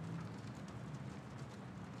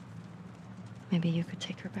 Maybe you could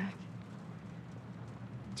take her back.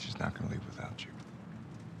 She's not gonna leave without you.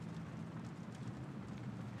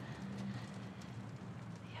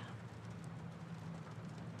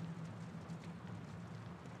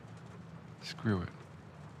 Screw it.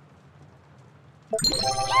 Let's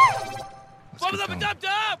Bubba get dubba going. dub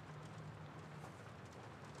dub!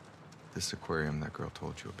 This aquarium that girl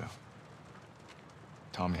told you about.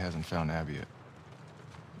 Tommy hasn't found Abby yet.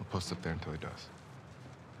 We'll post up there until he does.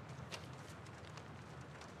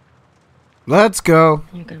 Let's go.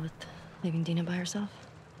 You're good with leaving Dina by herself?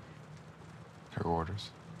 Her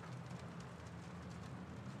orders.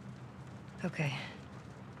 Okay.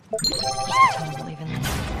 Let's get Tony to leave in then.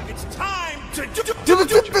 It's time to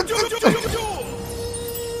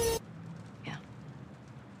Yeah.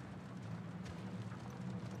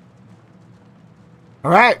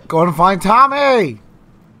 All right, going to find Tommy.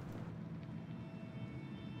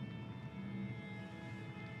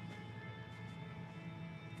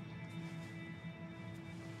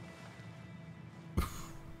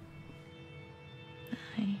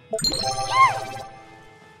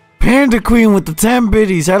 Panda Queen with the 10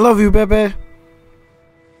 biddies. I love you, baby.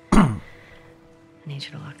 I need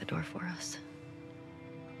you to lock the door for us.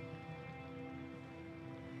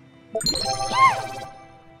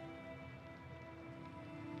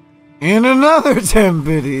 And another 10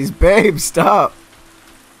 biddies. Babe, stop.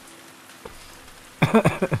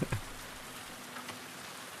 Let's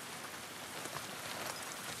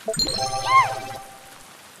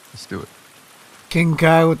do it. King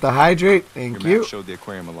Kai with the hydrate. Thank Your you. map showed the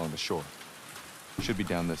aquarium along the shore. Should be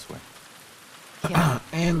down this way.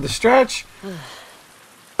 And the stretch.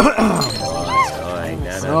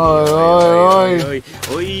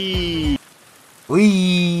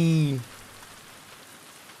 Wee.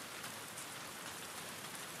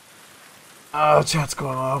 Oh, chat's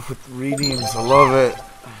going off with readings. I love it.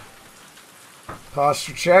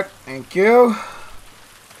 Posture check. Thank you.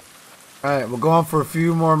 Alright, we'll go on for a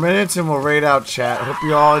few more minutes and we'll raid out chat. Hope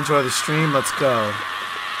you all enjoy the stream. Let's go.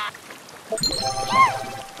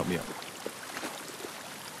 Help me up.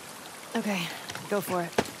 Okay, go for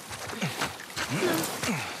it.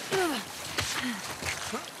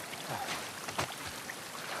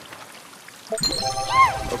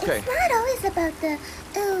 Okay. It's not always about the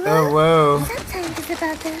Oh, whoa. Sometimes it's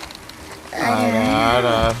about the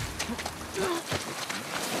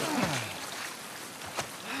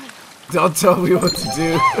Don't tell me what to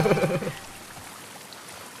do.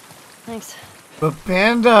 Thanks. But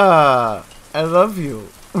Panda, I love you.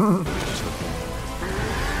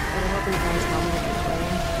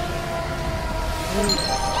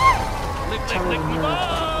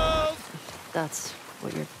 That's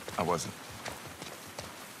what you're... I wasn't.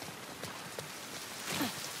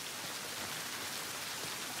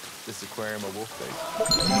 This aquarium a wolf face.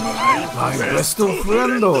 My best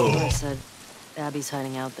friendo. I said Abby's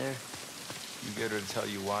hiding out there. You get her to tell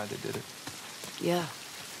you why they did it? Yeah.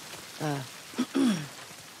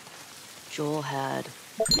 Joel had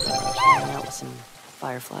fallen out with some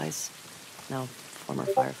fireflies. No, former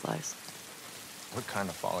fireflies. What kind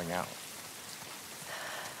of falling out?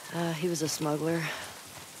 He was a smuggler,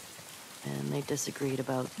 and they disagreed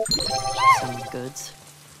about some goods.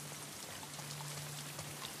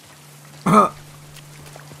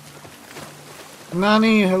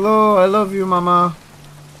 Nani, hello, I love you, mama.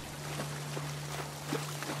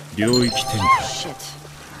 Shit.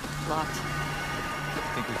 Locked.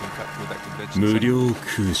 Think we can cut through that convention center?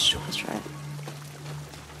 Let's try it.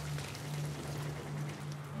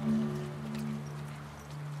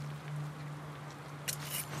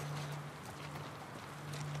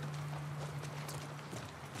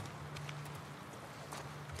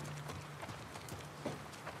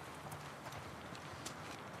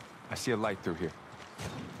 I see a light through here.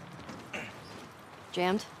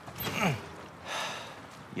 Jammed?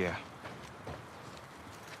 Yeah.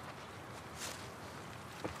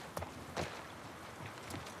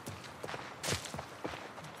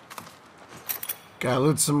 Gotta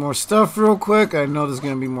loot some more stuff real quick. I know there's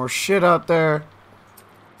gonna be more shit out there.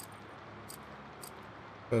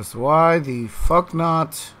 That's why the fuck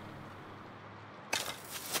not?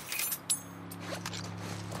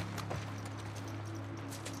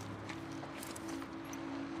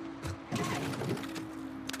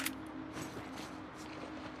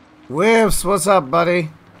 Whips, what's up,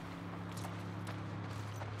 buddy?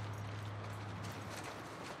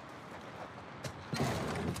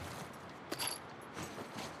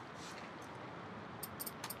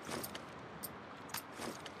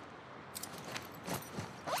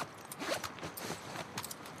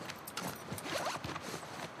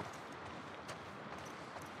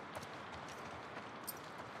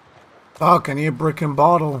 Fuck, I need a brick and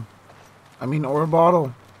bottle. Or a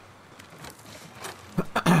bottle.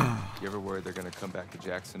 You ever worried they're gonna come back to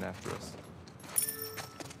Jackson after us?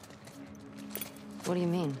 What do you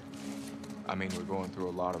mean? I mean, we're going through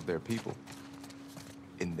a lot of their people.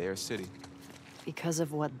 in their city. Because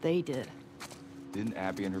of what they did. Didn't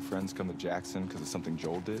Abby and her friends come to Jackson because of something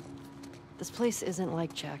Joel did? This place isn't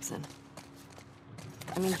like Jackson.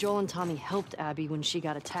 I mean, Joel and Tommy helped Abby when she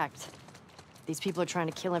got attacked. These people are trying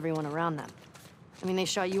to kill everyone around them. I mean, they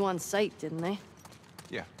shot you on sight, didn't they?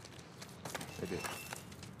 Yeah, they did.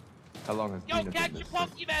 How long has Yo, Dina catch been your this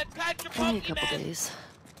thing? Pokemon! Catch your Only a couple Pokemon! days.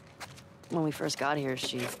 When we first got here,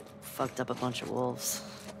 she fucked up a bunch of wolves.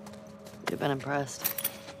 You'd have been impressed.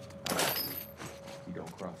 You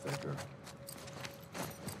don't cross that girl.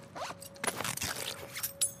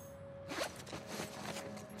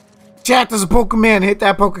 Chat, there's a Pokemon. Hit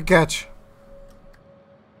that Pokecatch.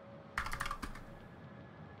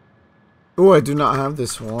 Oh, I do not have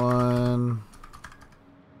this one.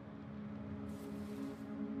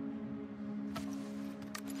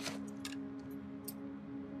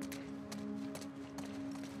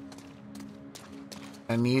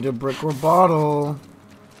 I need a brick or bottle.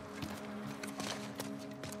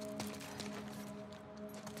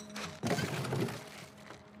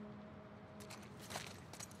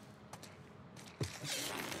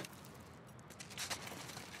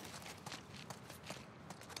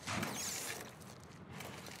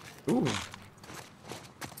 Ooh.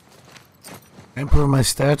 Improve my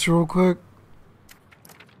stats real quick.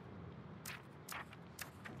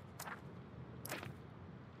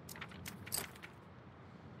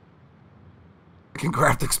 I can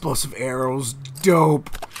craft explosive arrows. Dope.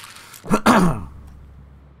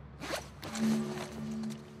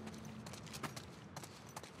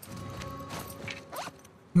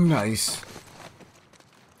 Nice.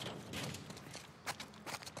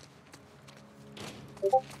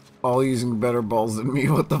 All using better balls than me.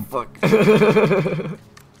 What the fuck?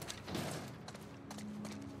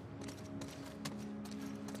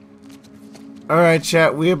 Alright,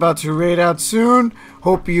 chat. We about to raid out soon.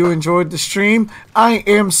 Hope you enjoyed the stream. I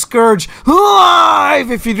am Scourge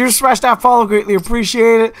live. If you do smash that follow, greatly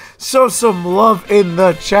appreciate it. Show some love in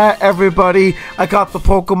the chat, everybody. I got the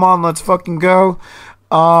Pokemon. Let's fucking go.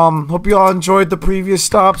 Hope you all enjoyed the previous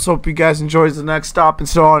stops. Hope you guys enjoyed the next stop, and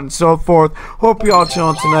so on and so forth. Hope you all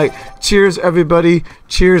chilling tonight. Cheers, everybody.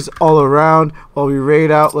 Cheers all around. While we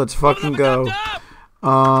raid out, let's fucking go. It's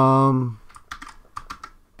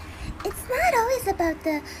not always about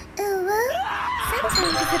the ooh.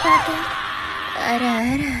 Sometimes it's about the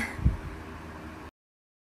ara.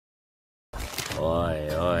 Oi,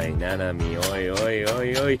 oi, Nanami, oi, oi, oi,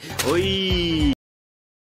 oi, oi!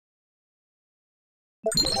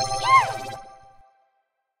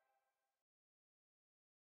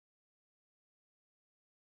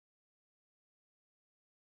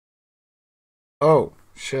 Oh,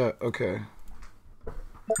 shit. Okay.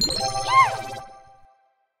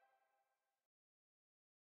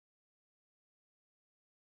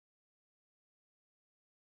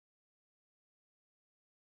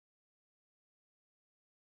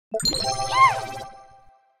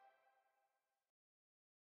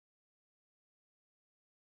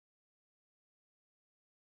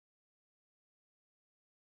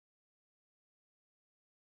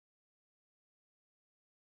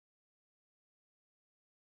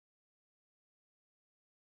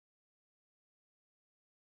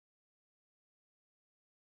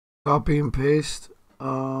 Copy and paste.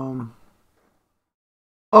 Oh,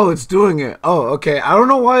 it's doing it. Oh, okay. I don't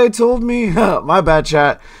know why it told me. My bad,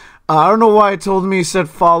 chat. I don't know why it told me it said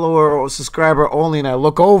follower or subscriber only, and I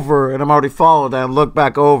look over and I'm already followed, and I look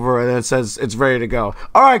back over and it says it's ready to go.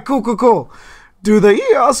 All right, cool, cool, cool. Do the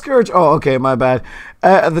IAmScurge. Oh, okay, my bad.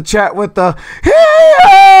 The chat with the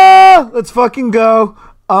let's fucking go.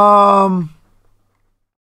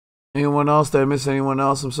 Anyone else? Did I miss anyone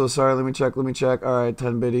else? I'm so sorry. Let me check. All right,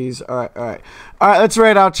 10 biddies. All right. Let's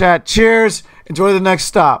raid out, chat. Cheers. Enjoy the next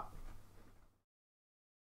stop.